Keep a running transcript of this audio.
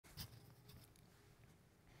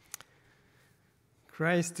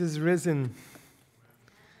Christ is risen.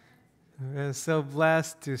 We are so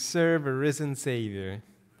blessed to serve a risen Savior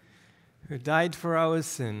who died for our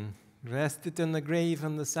sin, rested in the grave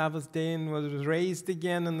on the Sabbath day, and was raised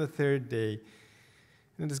again on the third day.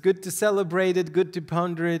 It is good to celebrate it, good to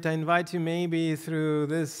ponder it. I invite you maybe through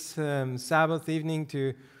this Sabbath evening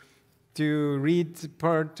to read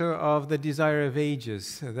part of the Desire of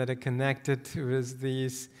Ages that are connected with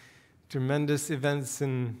these tremendous events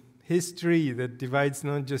in history that divides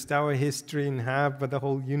not just our history in half, but the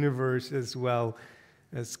whole universe as well,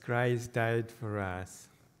 as Christ died for us.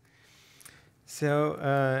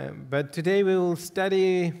 But today we will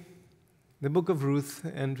study the book of Ruth,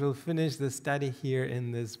 and we'll finish the study here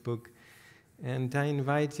in this book. And I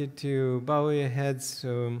invite you to bow your heads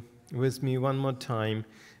with me one more time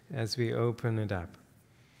as we open it up.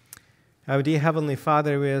 Our dear Heavenly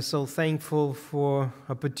Father, we are so thankful for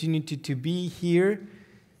opportunity to be here,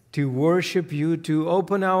 to worship you, to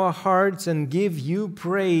open our hearts and give you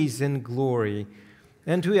praise and glory.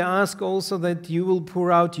 And we ask also that you will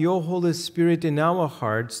pour out your Holy Spirit in our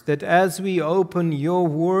hearts, that as we open your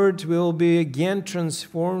word, we will be again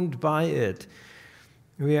transformed by it.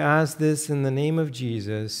 We ask this in the name of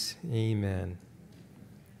Jesus. Amen.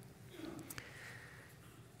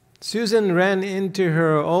 Susan ran into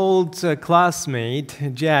her old classmate,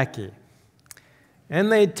 Jackie. And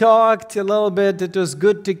they talked a little bit. It was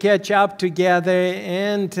good to catch up together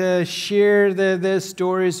and share their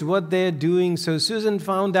stories, what they're doing. So Susan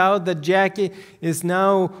found out that Jackie is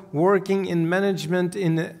now working in management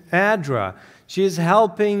in ADRA. She's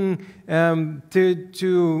helping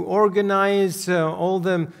to organize all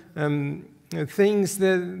the things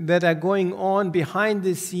that are going on behind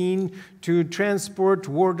the scene to transport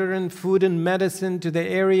water and food and medicine to the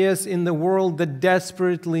areas in the world that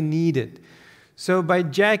desperately need it. So by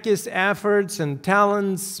Jackie's efforts and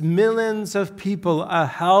talents, millions of people are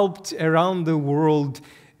helped around the world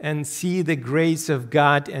and see the grace of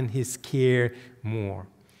God and His care more.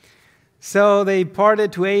 So they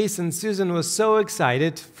parted ways, and Susan was so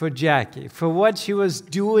excited for Jackie, for what she was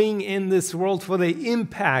doing in this world, for the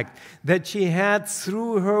impact that she had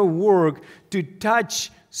through her work to touch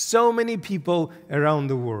so many people around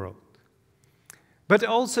the world. But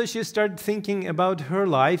also she started thinking about her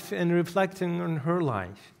life and reflecting on her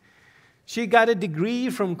life. She got a degree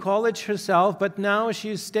from college herself, but now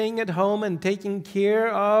she's staying at home and taking care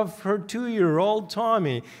of her 2-year-old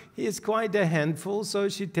Tommy. He is quite a handful, so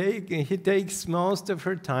he takes most of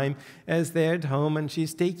her time as they're at home, and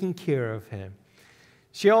she's taking care of him.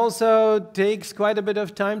 She also takes quite a bit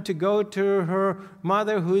of time to go to her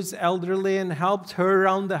mother, who's elderly, and helps her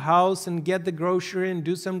around the house and get the grocery and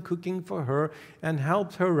do some cooking for her and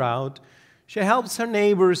help her out. She helps her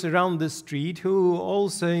neighbors around the street who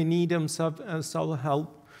also need some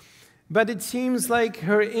help. But it seems like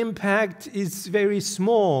her impact is very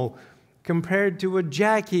small compared to what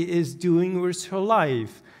Jackie is doing with her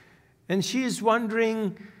life. And she's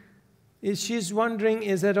wondering,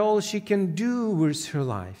 is that all she can do with her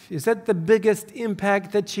life? Is that the biggest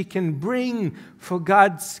impact that she can bring for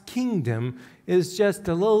God's kingdom? Is just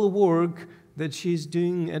a little work that she's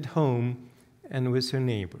doing at home and with her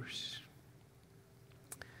neighbors?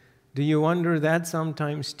 Do you wonder that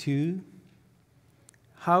sometimes too?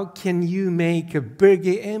 How can you make a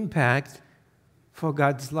bigger impact for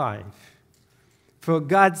God's life, for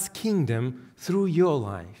God's kingdom through your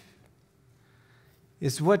life?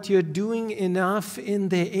 Is what you're doing enough in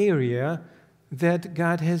the area that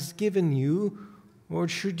God has given you, or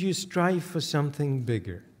should you strive for something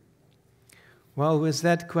bigger? Well, with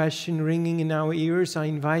that question ringing in our ears, I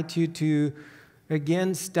invite you to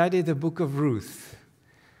again study the book of Ruth.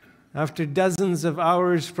 After dozens of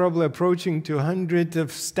hours, probably approaching 200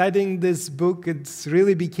 of studying this book, it's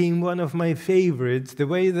really became one of my favorites. The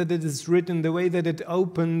way that it is written, the way that it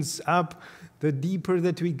opens up, the deeper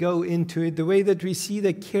that we go into it, the way that we see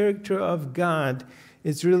the character of God,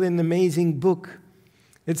 it's really an amazing book.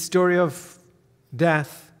 It's a story of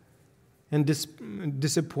death and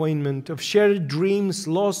disappointment, of shattered dreams,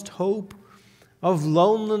 lost hope, of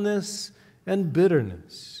loneliness and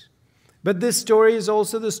bitterness. But this story is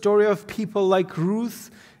also the story of people like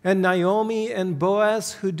Ruth and Naomi and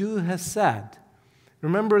Boaz who do hesed.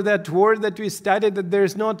 Remember that word that we studied, that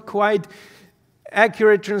there's not quite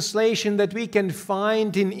accurate translation that we can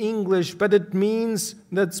find in English, but it means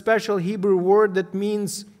that special Hebrew word that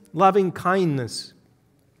means loving kindness,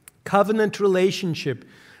 covenant relationship,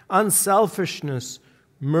 unselfishness,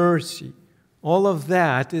 mercy. All of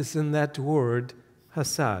that is in that word,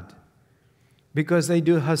 hesed. Because they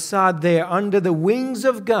do hesed, they are under the wings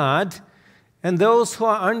of God, And those who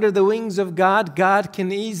are under the wings of God, God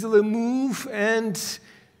can easily move and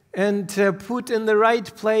put in the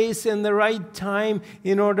right place, in the right time,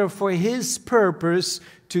 in order for His purpose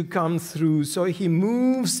to come through. So He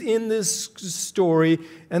moves in this story,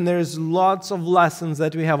 and there's lots of lessons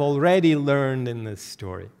that we have already learned in this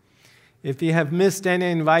story. If you have missed any, I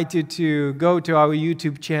invite you to go to our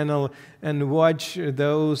YouTube channel and watch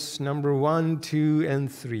those number 1, 2,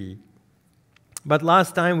 and 3. But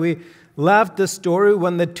last time we left the story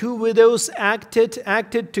when the two widows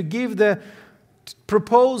acted to give the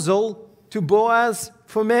proposal to Boaz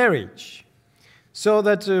for marriage, so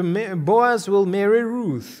that Boaz will marry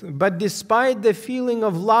Ruth. But despite the feeling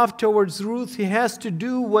of love towards Ruth, he has to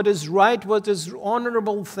do what is right, what is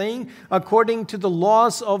honorable thing according to the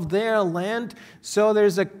laws of their land. So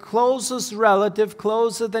there's a closest relative,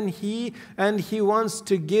 closer than he, and he wants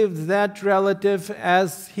to give that relative,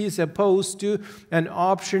 as he's supposed to, an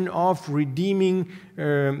option of redeeming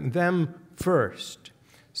them first.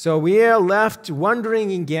 So we are left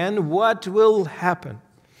wondering again what will happen.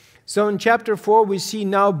 So in chapter 4, we see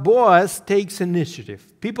now Boaz takes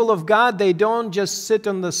initiative. People of God, they don't just sit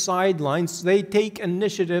on the sidelines. They take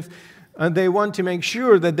initiative, and they want to make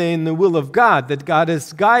sure that they're in the will of God, that God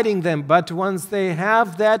is guiding them. But once they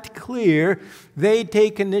have that clear, they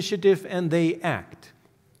take initiative and they act.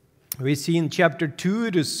 We see in chapter 2,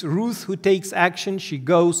 it is Ruth who takes action. She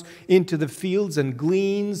goes into the fields and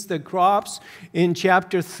gleans the crops. In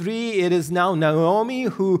chapter 3, it is now Naomi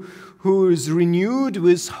who is renewed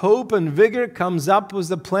with hope and vigor, comes up with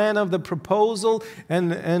the plan of the proposal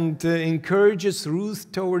and encourages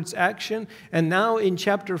Ruth towards action. And now in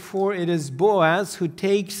chapter 4, it is Boaz who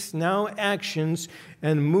takes now actions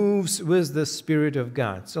and moves with the Spirit of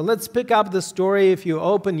God. So let's pick up the story. If you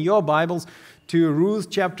open your Bibles to Ruth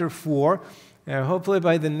chapter 4. Hopefully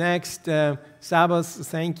by the next Sabbath,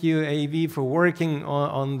 thank you, AV, for working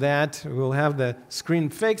on that. We'll have the screen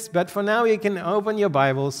fixed. But for now, you can open your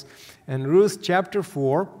Bibles and Ruth chapter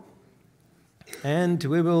 4. And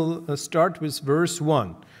we will start with verse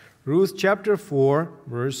 1. Ruth chapter 4,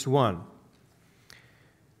 verse 1.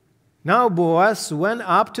 Now Boaz went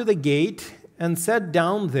up to the gate and sat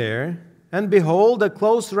down there. And behold, a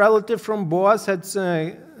close relative from Boaz had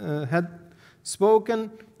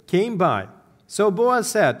spoken, came by. So Boaz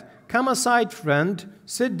said, "Come aside, friend,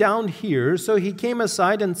 sit down here." So he came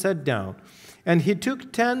aside and sat down. And he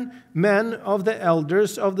took 10 men of the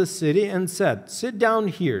elders of the city and said, "Sit down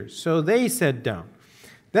here." So they sat down.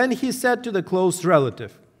 Then he said to the close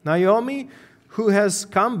relative, "Naomi, who has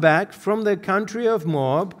come back from the country of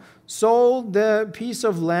Moab, sold the piece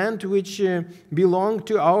of land which belonged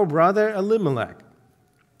to our brother Elimelech.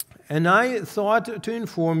 And I thought to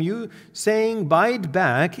inform you, saying, buy it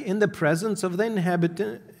back in the presence of the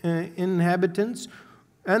inhabitants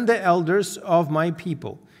and the elders of my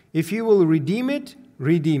people. If you will redeem it,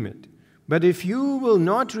 redeem it. But if you will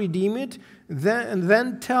not redeem it,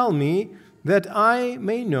 then tell me that I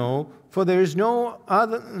may know, for there is no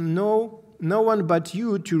one but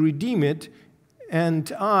you to redeem it, and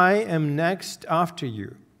I am next after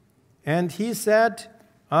you." And he said,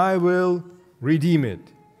 "I will redeem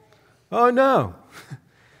it." Oh no!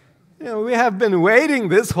 We have been waiting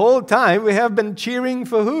this whole time. We have been cheering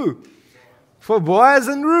for who? For Boaz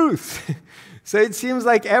and Ruth. So it seems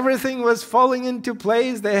like everything was falling into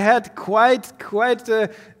place. They had quite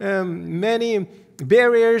many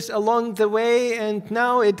barriers along the way, and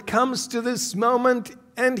now it comes to this moment,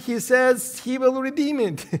 and he says he will redeem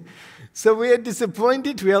it. So we are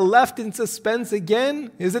disappointed. We are left in suspense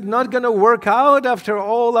again. Is it not going to work out after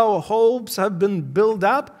all our hopes have been built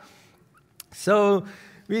up? So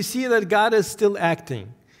we see that God is still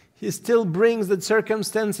acting. He still brings the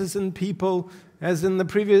circumstances and people. As in the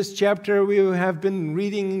previous chapter, we have been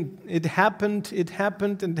reading, it happened,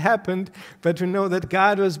 but we know that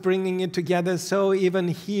God was bringing it together. So even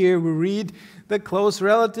here we read the close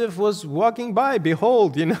relative was walking by.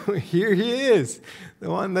 Behold, here he is, the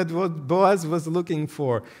one that Boaz was looking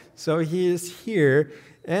for. So he is here.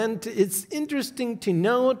 And it's interesting to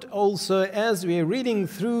note also, as we are reading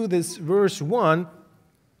through this verse 1,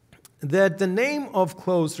 that the name of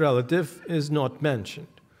close relative is not mentioned.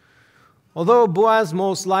 Although Boaz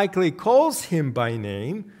most likely calls him by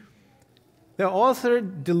name, the author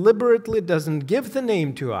deliberately doesn't give the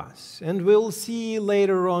name to us, and we'll see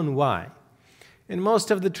later on why. In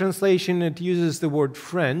most of the translation, it uses the word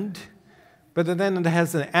friend, but then it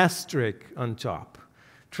has an asterisk on top.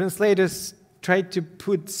 Translators try to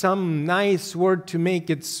put some nice word to make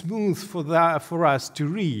it smooth for us to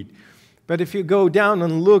read. But if you go down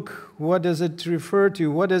and look, what does it refer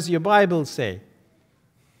to? What does your Bible say?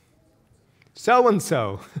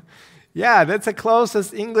 So-and-so. Yeah, that's the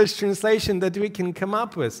closest English translation that we can come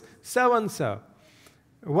up with. So-and-so.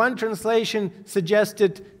 One translation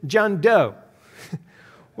suggested John Doe.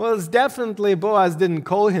 Well, it's definitely Boaz didn't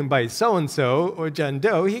call him by so-and-so or John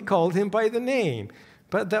Doe. He called him by the name.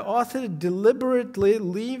 But the author deliberately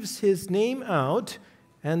leaves his name out,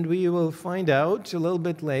 and we will find out a little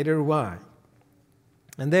bit later why.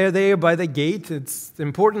 And they're there by the gate. It's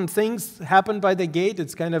important things happen by the gate.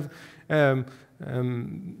 It's kind of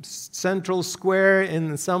central square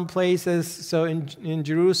in some places. So in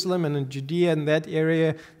Jerusalem and in Judea and that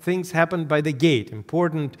area, things happen by the gate.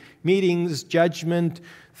 Important meetings, judgment,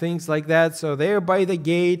 things like that. So there by the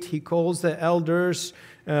gate, he calls the elders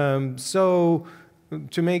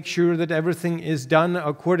to make sure that everything is done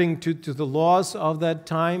according to the laws of that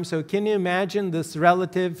time. So can you imagine this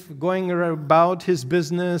relative going about his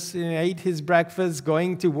business, ate his breakfast,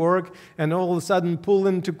 going to work, and all of a sudden pulled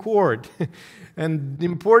into court? And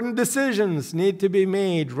important decisions need to be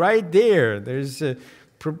made right there. There's a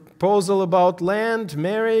proposal about land,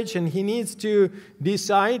 marriage, and he needs to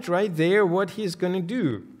decide right there what he's going to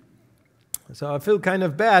do. So I feel kind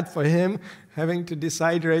of bad for him having to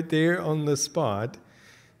decide right there on the spot.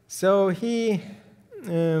 So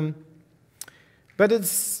but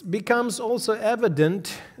it becomes also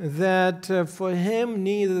evident that for him,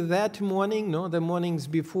 neither that morning nor the mornings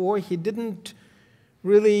before, he didn't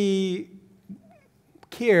really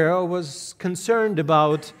care or was concerned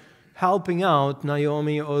about helping out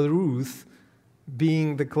Naomi or Ruth,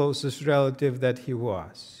 being the closest relative that he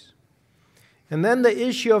was. And then the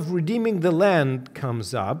issue of redeeming the land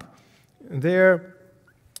comes up. There,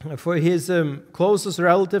 for his closest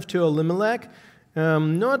relative to Elimelech,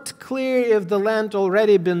 not clear if the land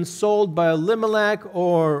already been sold by Elimelech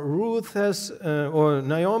or Ruth has, or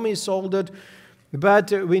Naomi sold it.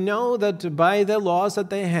 But we know that by the laws that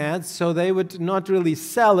they had, so they would not really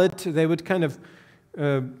sell it. They would kind of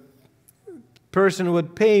person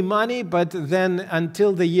would pay money, but then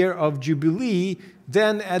until the year of Jubilee,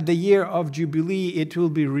 then at the year of Jubilee, it will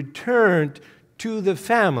be returned to the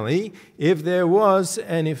family, if there was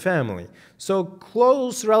any family. So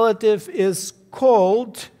close relative is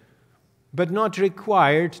called, but not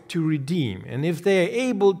required to redeem. And if they are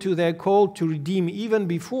able to, they're called to redeem even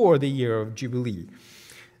before the year of Jubilee.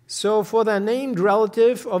 So for the named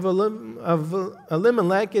relative of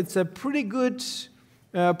Elimelech, it's a pretty good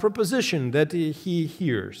proposition that he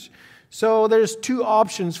hears. So there's two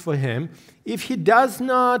options for him. If he does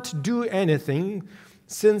not do anything,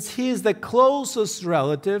 since he is the closest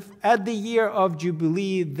relative, at the year of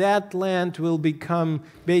Jubilee, that land will become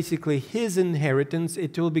basically his inheritance.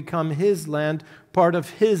 It will become his land, part of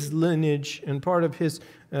his lineage and part of his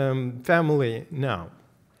family now.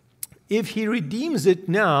 If he redeems it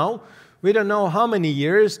now, we don't know how many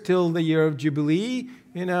years till the year of Jubilee.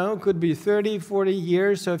 Could be 30, 40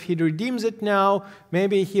 years. So if he redeems it now,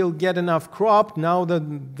 maybe he'll get enough crop now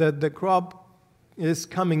that the crop is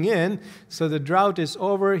coming in, so the drought is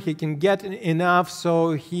over, he can get enough,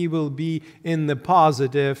 so he will be in the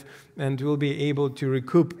positive and will be able to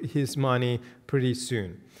recoup his money pretty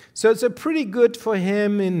soon. So it's a pretty good for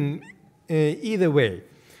him in either way.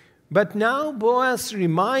 But now Boaz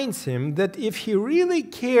reminds him that if he really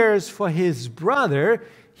cares for his brother,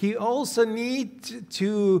 he also needs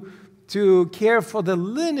to care for the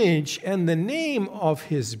lineage and the name of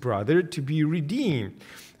his brother to be redeemed.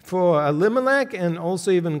 For Elimelech, and also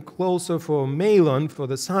even closer for Mahlon, for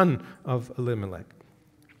the son of Elimelech.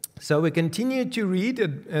 So we continue to read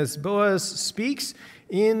as Boaz speaks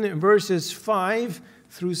in verses 5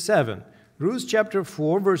 through 7. Ruth chapter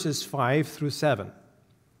 4, verses 5 through 7.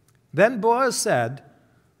 Then Boaz said,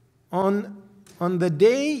 On the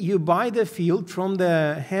day you buy the field from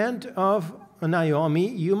the hand of Naomi,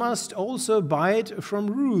 you must also buy it from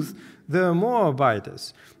Ruth the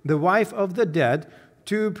Moabitess, the wife of the dead,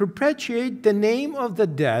 to perpetuate the name of the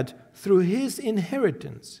dead through his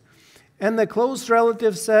inheritance. And the close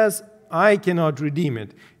relative says, I cannot redeem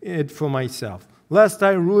it for myself, lest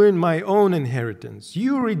I ruin my own inheritance.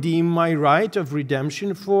 You redeem my right of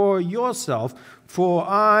redemption for yourself, for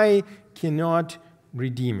I cannot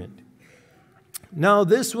redeem it. Now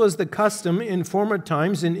this was the custom in former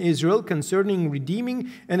times in Israel concerning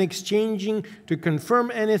redeeming and exchanging. To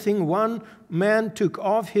confirm anything, one man took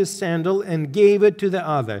off his sandal and gave it to the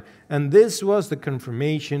other. And this was the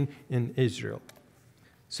confirmation in Israel.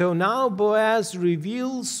 So now Boaz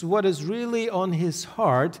reveals what is really on his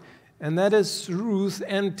heart, and that is Ruth,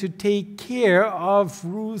 and to take care of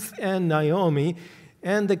Ruth and Naomi.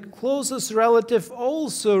 And the closest relative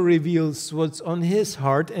also reveals what's on his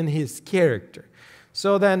heart and his character.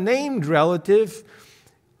 So the named relative,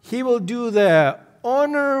 he will do the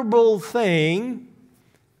honorable thing,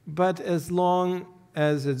 but as long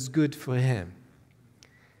as it's good for him.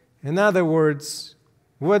 In other words,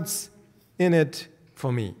 what's in it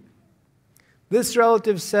for me? This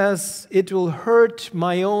relative says, it will hurt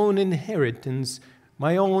my own inheritance,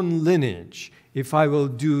 my own lineage, if I will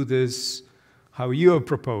do this how you are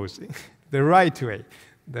proposing, the right way,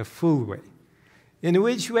 the full way. In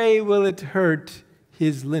which way will it hurt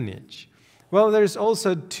his lineage? Well, there's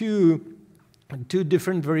also two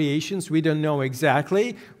different variations. We don't know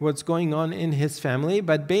exactly what's going on in his family,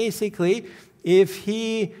 but basically, if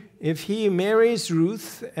he marries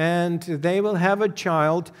Ruth and they will have a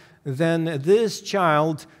child, then this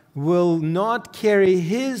child will not carry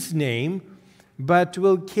his name, but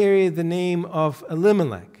will carry the name of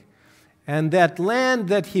Elimelech. And that land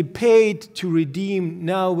that he paid to redeem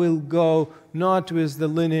now will go not with the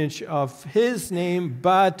lineage of his name,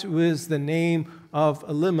 but with the name of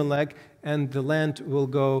Elimelech, and the land will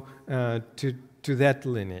go to that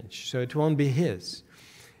lineage. So it won't be his.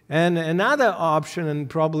 And another option, and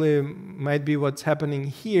probably might be what's happening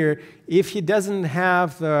here, if he doesn't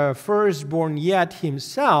have the firstborn yet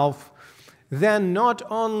himself, then not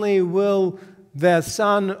only will the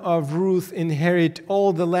son of Ruth inherit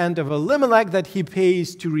all the land of Elimelech that he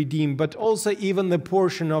pays to redeem, but also even the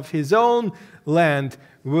portion of his own land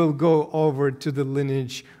will go over to the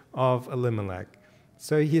lineage of Elimelech.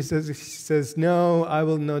 So he says, no, I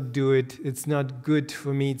will not do it. It's not good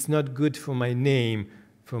for me. It's not good for my name,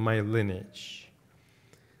 for my lineage.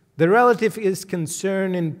 The relative is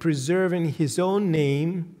concerned in preserving his own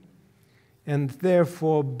name and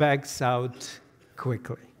therefore backs out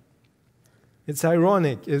quickly. It's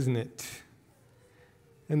ironic, isn't it?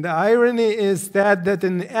 And the irony is that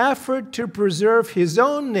in an effort to preserve his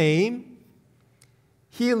own name,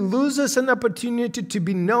 he loses an opportunity to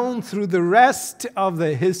be known through the rest of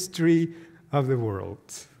the history of the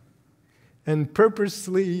world, and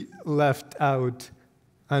purposely left out,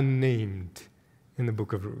 unnamed in the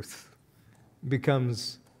book of Ruth.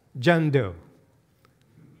 Becomes John Doe,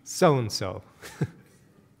 so-and-so.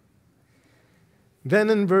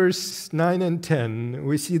 Then in verse 9 and 10,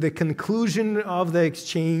 we see the conclusion of the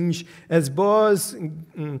exchange as Boaz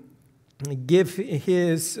gives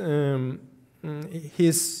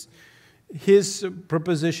his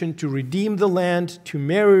proposition to redeem the land, to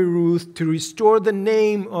marry Ruth, to restore the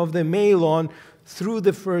name of the Mahlon through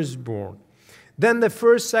the firstborn. Then the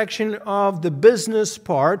first section of the business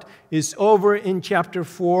part is over in chapter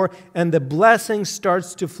 4, and the blessing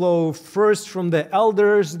starts to flow first from the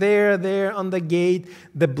elders there on the gate,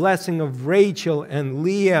 the blessing of Rachel and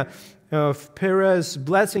Leah, of Perez,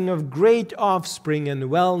 blessing of great offspring and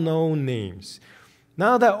well-known names.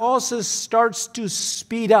 Now that also starts to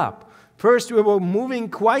speed up. First, we were moving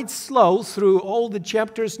quite slow through all the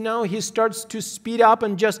chapters. Now he starts to speed up,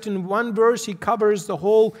 and just in one verse, he covers the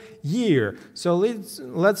whole year. So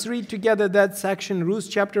let's read together that section, Ruth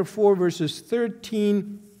chapter 4, verses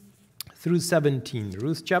 13 through 17.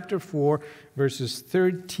 Ruth chapter 4, verses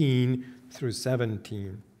 13 through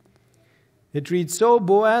 17. It reads, So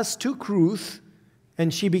Boaz took Ruth,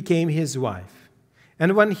 and she became his wife.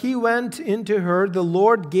 And when he went into her, the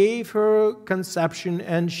Lord gave her conception,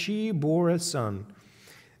 and she bore a son.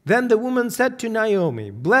 Then the woman said to Naomi,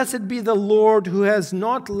 Blessed be the Lord, who has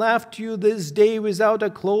not left you this day without a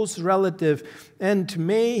close relative, and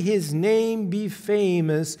may his name be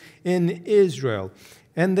famous in Israel.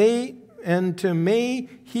 And may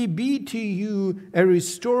he be to you a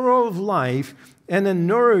restorer of life and a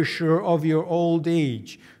nourisher of your old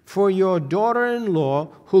age. For your daughter-in-law,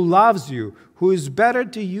 who loves you, who is better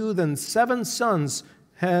to you than 7 sons,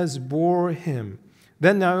 has bore him.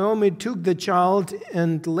 Then Naomi took the child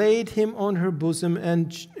and laid him on her bosom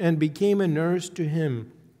and became a nurse to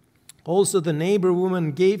him. Also the neighbor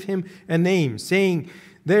woman gave him a name, saying,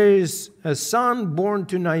 There is a son born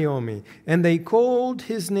to Naomi. And they called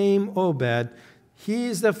his name Obed. He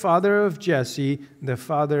is the father of Jesse, the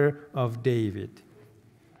father of David.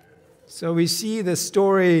 So we see the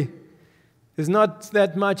story is not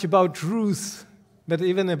that much about Ruth, but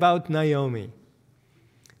even about Naomi.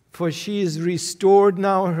 For she is restored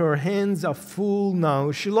now, her hands are full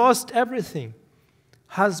now. She lost everything.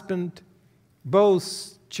 Husband,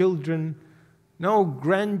 both children, no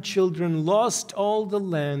grandchildren, lost all the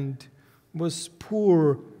land, was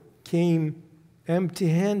poor, came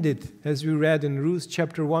empty-handed, as we read in Ruth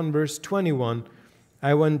chapter 1, verse 21.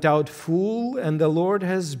 I went out full, and the Lord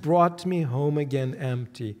has brought me home again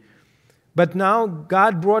empty. But now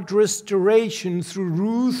God brought restoration through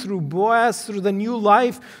Ruth, through Boaz, through the new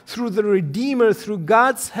life, through the Redeemer, through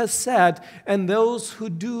God's Hesed, and those who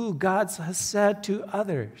do God's Hesed to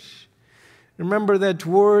others. Remember that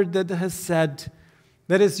word that hesed,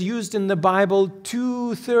 that is used in the Bible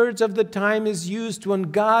 2/3 of the time is used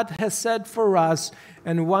when God has said for us,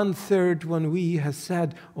 and 1/3 when we have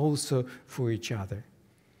said also for each other.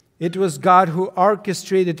 It was God who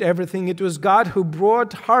orchestrated everything. It was God who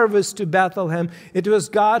brought harvest to Bethlehem. It was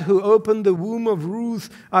God who opened the womb of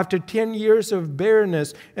Ruth after 10 years of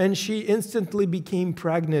barrenness, and she instantly became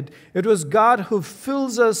pregnant. It was God who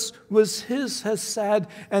fills us with His hesed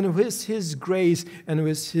and with His grace and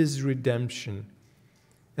with His redemption.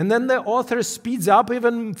 And then the author speeds up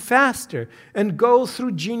even faster and goes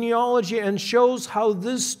through genealogy and shows how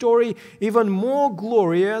this story even more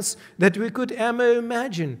glorious that we could ever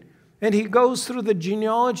imagine. And he goes through the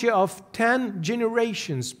genealogy of 10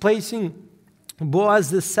 generations, placing Boaz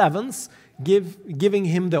the seventh, giving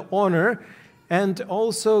him the honor, and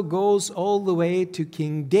also goes all the way to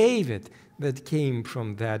King David that came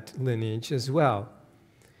from that lineage as well.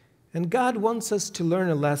 And God wants us to learn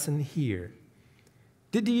a lesson here.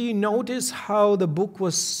 Did you notice how the book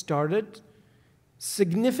was started?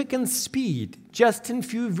 Significant speed. Just in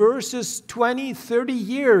few verses, 20, 30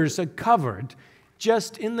 years are covered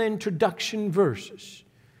just in the introduction verses.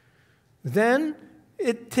 Then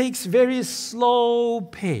it takes very slow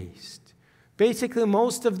paced. Basically,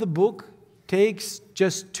 most of the book takes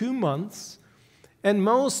just 2 months, and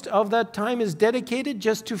most of that time is dedicated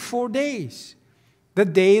just to 4 days. The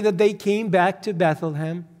day that they came back to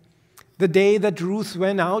Bethlehem, the day that Ruth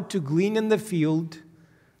went out to glean in the field,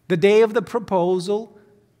 the day of the proposal,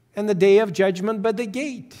 and the day of judgment by the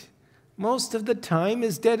gate. Most of the time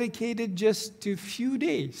is dedicated just to a few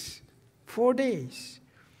days, 4 days.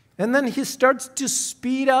 And then he starts to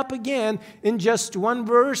speed up again. In just one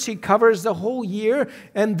verse, he covers the whole year.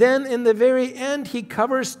 And then in the very end, he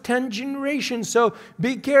covers 10 generations. So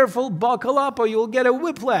be careful, buckle up, or you'll get a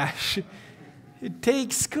whiplash. It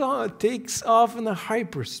takes off in a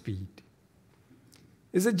hyperspeed.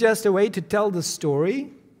 Is it just a way to tell the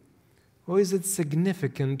story? Or is it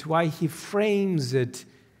significant why he frames it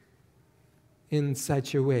in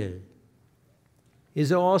such a way?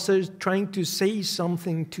 Is also trying to say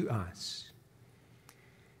something to us.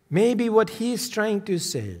 Maybe what he's trying to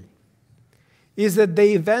say is that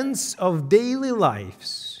the events of daily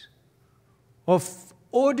lives, of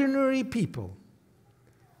ordinary people,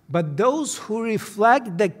 but those who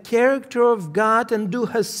reflect the character of God and do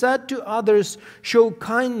hesed to others, show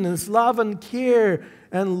kindness, love, and care,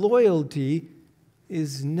 and loyalty,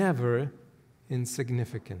 is never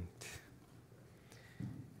insignificant.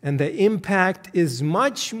 And the impact is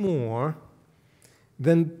much more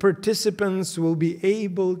than participants will be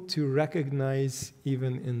able to recognize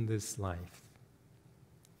even in this life.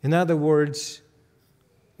 In other words,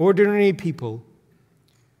 ordinary people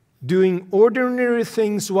doing ordinary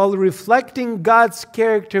things while reflecting God's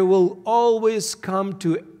character will always come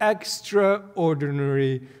to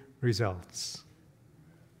extraordinary results.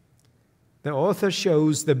 The author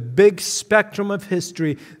shows the big spectrum of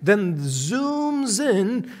history, then zooms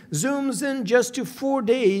in just to 4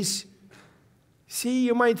 days. See,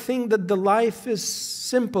 you might think that the life is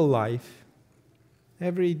simple life,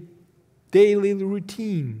 every daily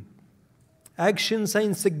routine. Actions are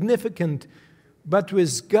insignificant, but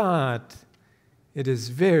with God, it is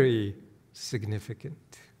very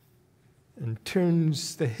significant and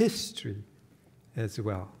turns the history as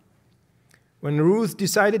well. When Ruth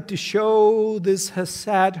decided to show this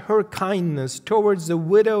hesed, her kindness towards the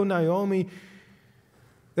widow Naomi,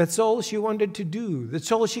 that's all she wanted to do.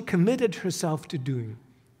 That's all she committed herself to doing.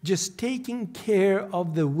 Just taking care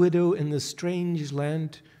of the widow in the strange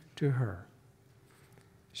land to her.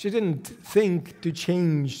 She didn't think to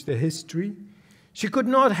change the history. She could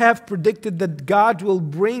not have predicted that God will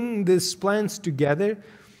bring these plans together,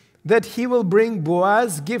 that he will bring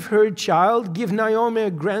Boaz, give her a child, give Naomi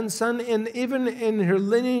a grandson, and even in her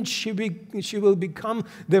lineage she will become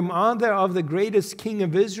the mother of the greatest king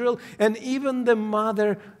of Israel, and even the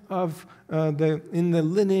mother of in the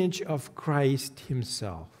lineage of Christ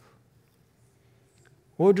himself.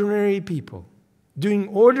 Ordinary people doing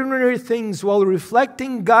ordinary things while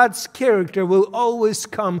reflecting God's character will always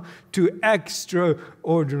come to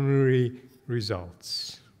extraordinary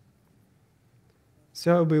results.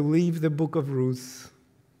 So we leave the book of Ruth,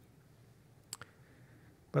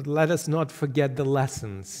 but let us not forget the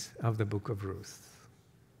lessons of the book of Ruth.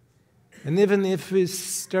 And even if we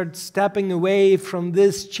start stepping away from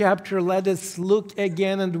this chapter, let us look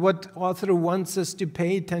again at what author wants us to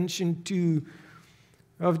pay attention to,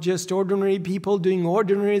 of just ordinary people doing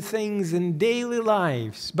ordinary things in daily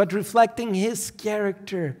lives, but reflecting his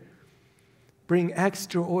character, bring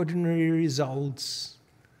extraordinary results.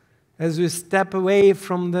 As we step away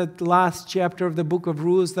from that last chapter of the book of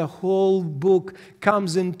Ruth, the whole book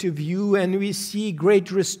comes into view, and we see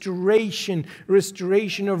great restoration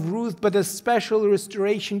of Ruth, but a special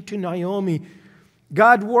restoration to Naomi.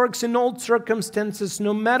 God works in all circumstances,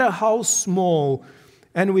 no matter how small,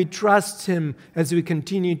 and we trust Him as we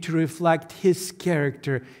continue to reflect His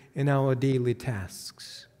character in our daily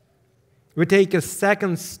tasks. We take a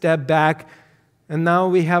second step back, and now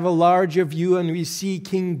we have a larger view, and we see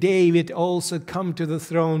King David also come to the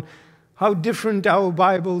throne. How different our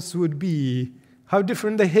Bibles would be. How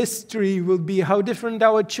different the history will be. How different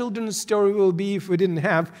our children's story will be if we didn't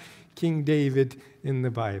have King David in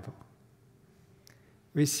the Bible.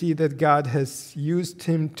 We see that God has used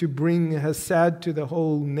him to bring Hesed to the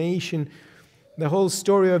whole nation. The whole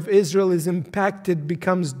story of Israel is impacted,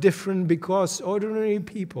 becomes different because ordinary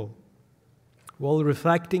people, while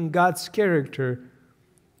reflecting God's character,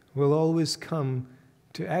 will always come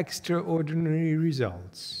to extraordinary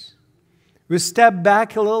results. We step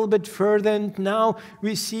back a little bit further, and now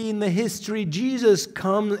we see in the history Jesus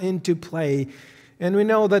come into play. And we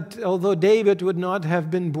know that although David would not have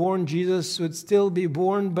been born, Jesus would still be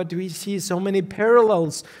born, but we see so many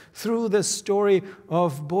parallels through the story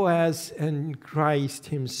of Boaz and Christ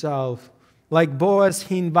Himself. Like Boaz,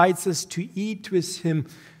 he invites us to eat with Him,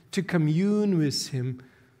 to commune with Him,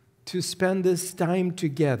 to spend this time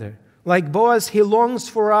together. Like Boaz, he longs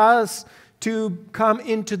for us to come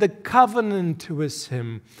into the covenant with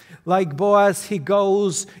Him. Like Boaz, he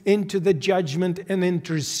goes into the judgment and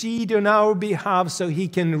intercede on our behalf so He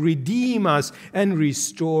can redeem us and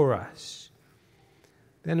restore us.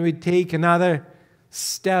 Then we take another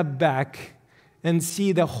step back and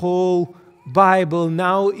see the whole Bible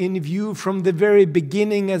now in view from the very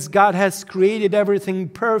beginning, as God has created everything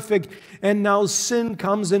perfect, and now sin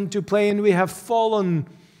comes into play and we have fallen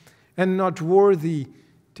and not worthy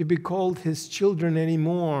to be called His children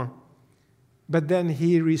anymore. But then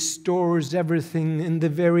He restores everything in the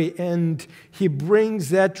very end. He brings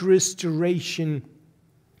that restoration,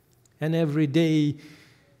 and every day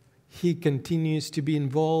He continues to be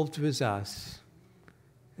involved with us,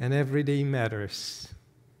 and every day matters.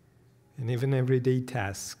 And even everyday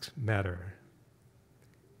tasks matter.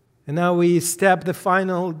 And now we step the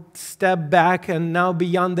final step back, and now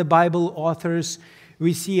beyond the Bible authors,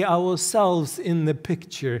 we see ourselves in the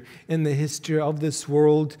picture, in the history of this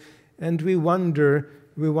world, and we wonder,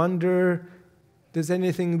 does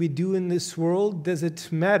anything we do in this world, does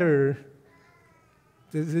it matter?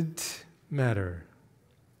 Does it matter?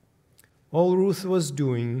 All Ruth was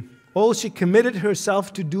doing, all she committed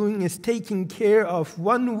herself to doing, is taking care of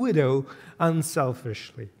one widow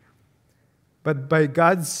unselfishly. But by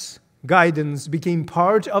God's guidance, became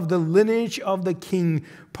part of the lineage of the King,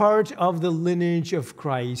 part of the lineage of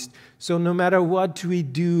Christ. So no matter what we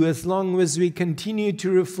do, as long as we continue to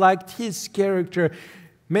reflect His character,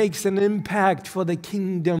 makes an impact for the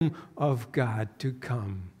kingdom of God to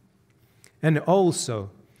come. And also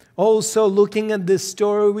looking at this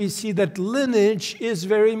story, we see that lineage is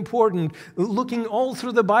very important. Looking all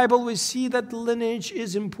through the Bible, we see that lineage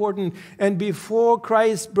is important. And before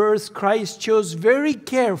Christ's birth, Christ chose very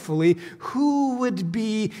carefully who would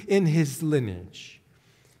be in His lineage.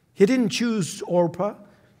 He didn't choose Orpah.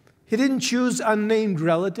 He didn't choose unnamed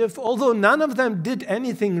relative, although none of them did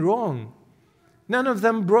anything wrong. None of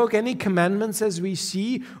them broke any commandments, as we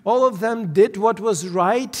see. All of them did what was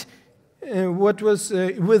right, what was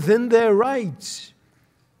within their rights.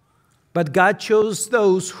 But God chose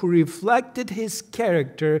those who reflected His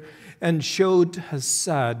character and showed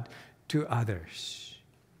Hesed to others.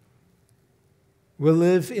 We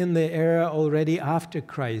live in the era already after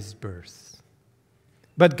Christ's birth.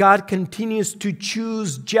 But God continues to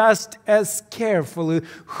choose just as carefully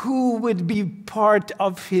who would be part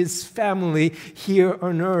of His family here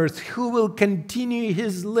on earth, who will continue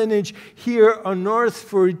His lineage here on earth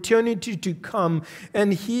for eternity to come.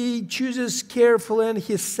 And He chooses carefully, and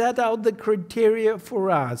He set out the criteria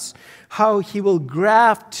for us, how He will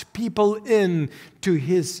graft people in to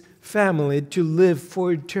His family to live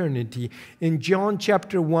for eternity. In John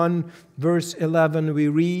chapter 1, verse 11, we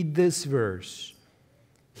read this verse.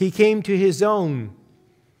 He came to His own,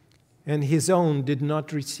 and His own did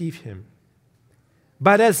not receive Him.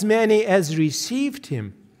 But as many as received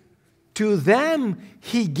Him, to them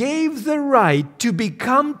He gave the right to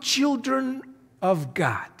become children of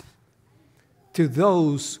God, to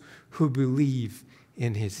those who believe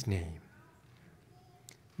in His name.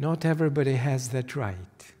 Not everybody has that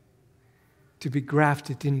right to be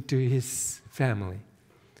grafted into His family.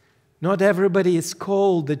 Not everybody is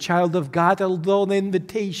called the child of God, although the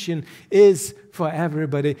invitation is for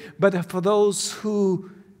everybody. But for those who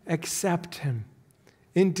accept Him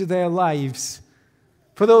into their lives.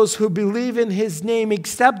 For those who believe in His name,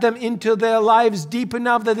 accept them into their lives deep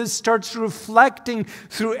enough that it starts reflecting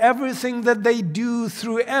through everything that they do,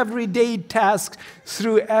 through everyday tasks,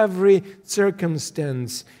 through every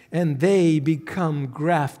circumstance, and they become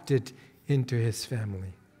grafted into His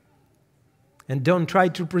family. And don't try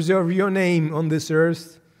to preserve your name on this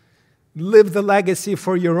earth. Live the legacy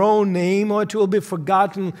for your own name, or it will be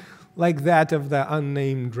forgotten like that of the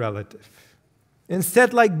unnamed relative.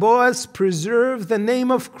 Instead, like Boaz, preserve the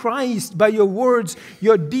name of Christ by your words,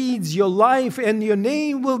 your deeds, your life, and your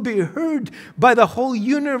name will be heard by the whole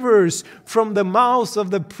universe from the mouth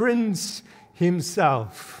of the Prince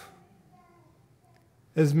Himself.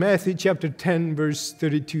 As Matthew chapter 10, verse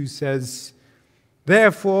 32 says,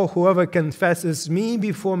 "Therefore, whoever confesses me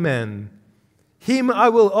before men, him I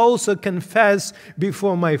will also confess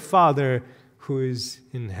before my Father who is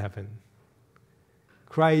in heaven."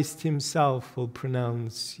 Christ Himself will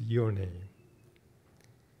pronounce your name.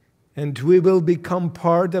 And we will become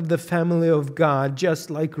part of the family of God, just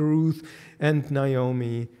like Ruth and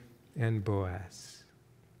Naomi and Boaz.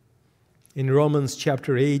 In Romans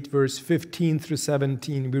chapter 8, verse 15 through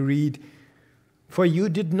 17, we read, "For you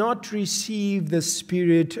did not receive the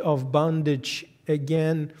spirit of bondage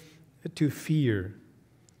again to fear,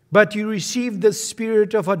 but you received the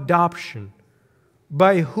spirit of adoption,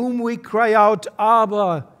 by whom we cry out,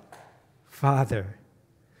 Abba, Father.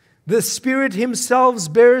 The Spirit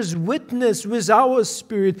Himself bears witness with our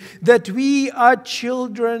spirit that we are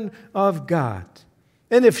children of God.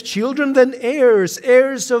 And if children, then heirs,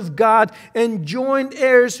 heirs of God, and joint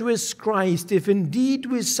heirs with Christ, if indeed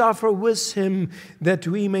we suffer with Him, that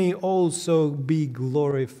we may also be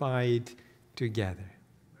glorified together."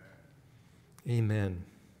 Amen.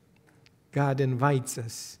 God invites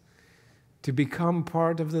us to become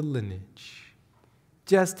part of the lineage.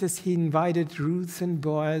 Just as He invited Ruth and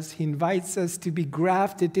Boaz, He invites us to be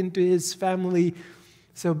grafted into His family.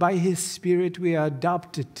 So by His Spirit we are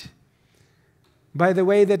adopted. By the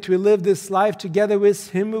way that we live this life together with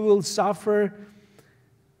Him, we will suffer,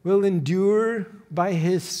 will endure by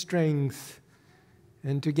His strength.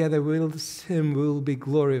 And together with Him we will be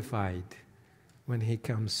glorified when He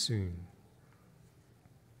comes soon.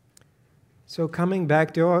 So coming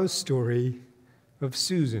back to our story of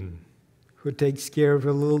Susan, who takes care of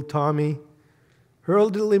her little Tommy, her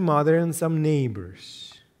elderly mother, and some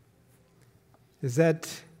neighbors. Is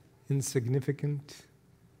that insignificant?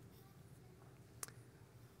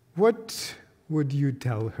 What would you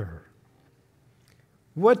tell her?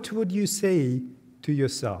 What would you say to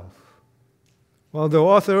yourself? Well, the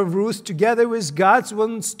author of Ruth, together with God,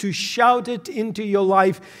 wants to shout it into your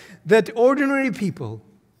life that ordinary people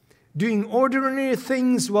doing ordinary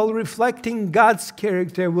things while reflecting God's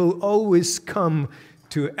character will always come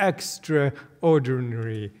to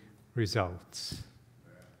extraordinary results.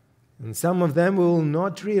 And some of them we will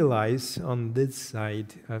not realize on this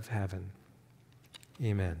side of heaven.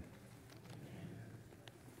 Amen.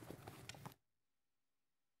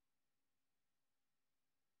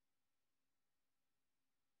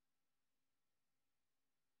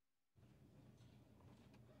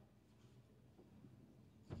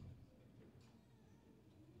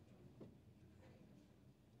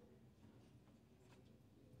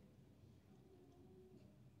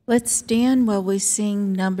 Let's stand while we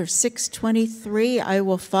sing number 623, "I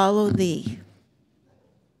Will Follow Thee."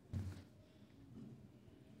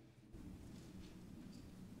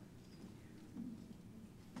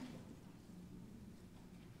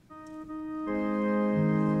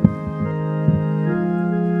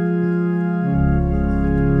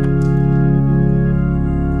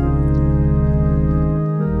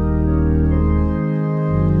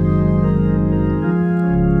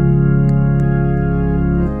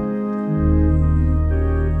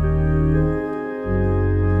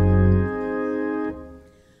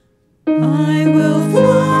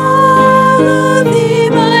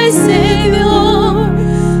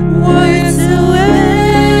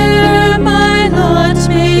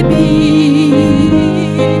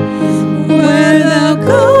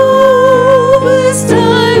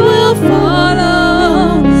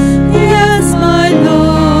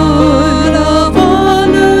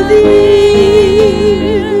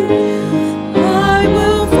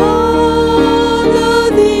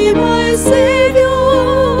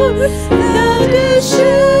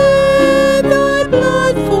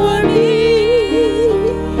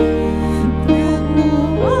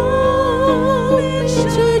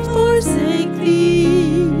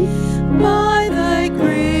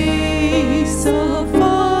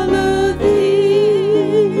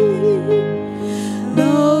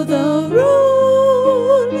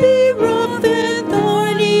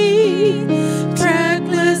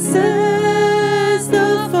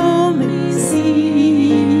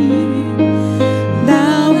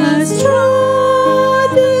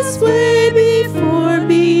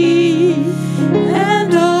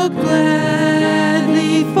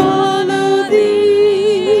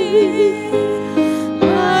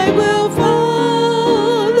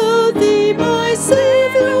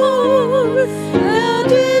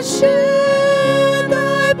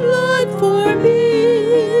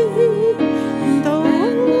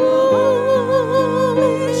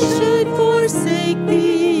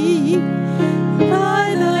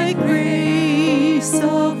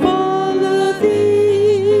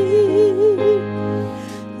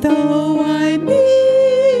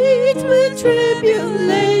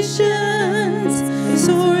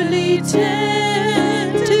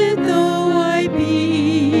 tempted though I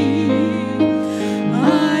be,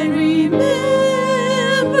 I remember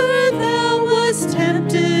thou wast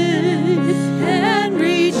tempted and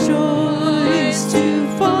rejoiced to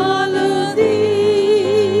follow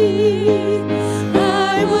thee.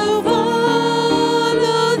 I will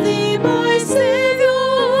follow thee, my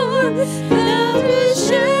Savior, thou didst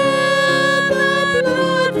shed thy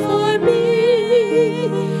blood for me.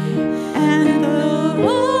 And the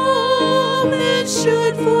moment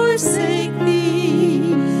should forsake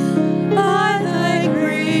thee, by thy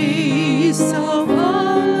grace I'll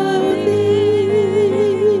follow thee.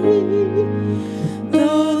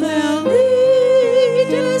 Though thou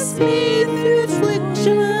leadest me through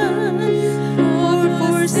affliction, or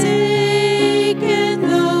forsaken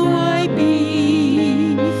though I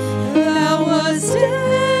be, thou wast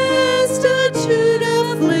destitute,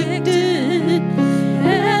 afflicted,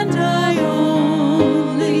 and I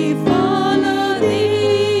only follow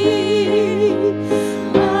thee.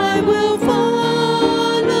 I will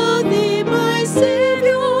follow thee, my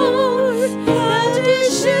Savior, thou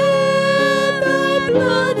didst shed thy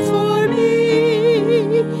blood for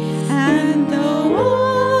me. And though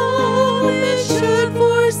all men should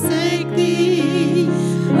forsake thee,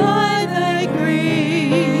 by thy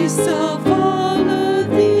grace I'll follow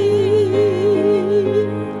thee.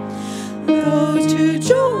 Though to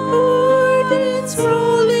Jordan's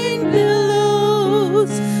rolling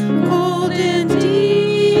billows, cold and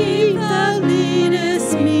deep, thou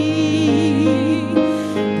leadest me,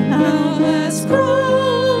 thou hast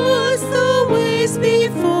crossed the ways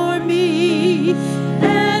before me,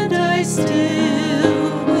 and I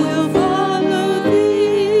still will follow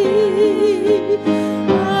thee.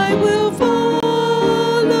 I will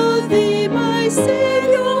follow thee, my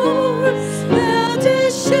Savior, thou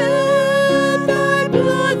didst shed thy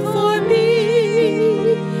blood for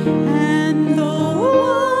me. And though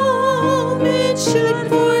all men should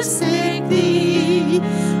forsake thee,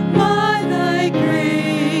 by thy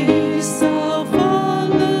grace I'll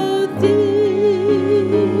follow thee.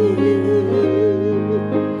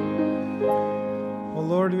 Oh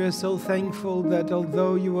Lord, we are so thankful that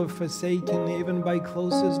although you were forsaken even by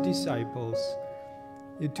closest disciples,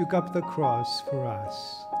 you took up the cross for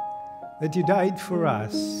us, that you died for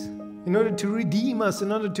us in order to redeem us,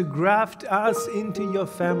 in order to graft us into your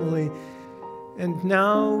family. And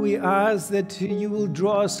now we ask that you will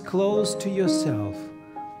draw us close to yourself,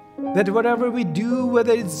 that whatever we do,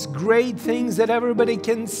 whether it's great things that everybody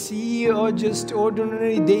can see or just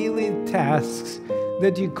ordinary daily tasks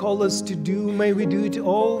that you call us to do, may we do it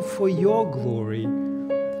all for your glory,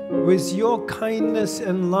 with your kindness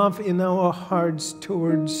and love in our hearts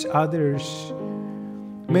towards others.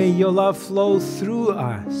 May your love flow through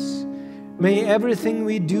us. May everything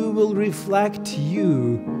we do will reflect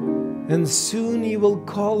you, and soon you will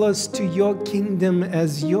call us to your kingdom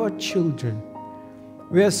as your children.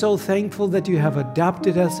 We are so thankful that you have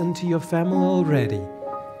adopted us into your family already,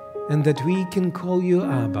 and that we can call you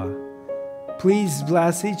Abba. Please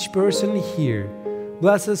bless each person here.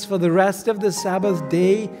 Bless us for the rest of the Sabbath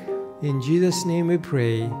day. In Jesus' name we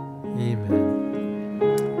pray.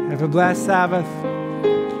 Amen. Have a blessed Sabbath.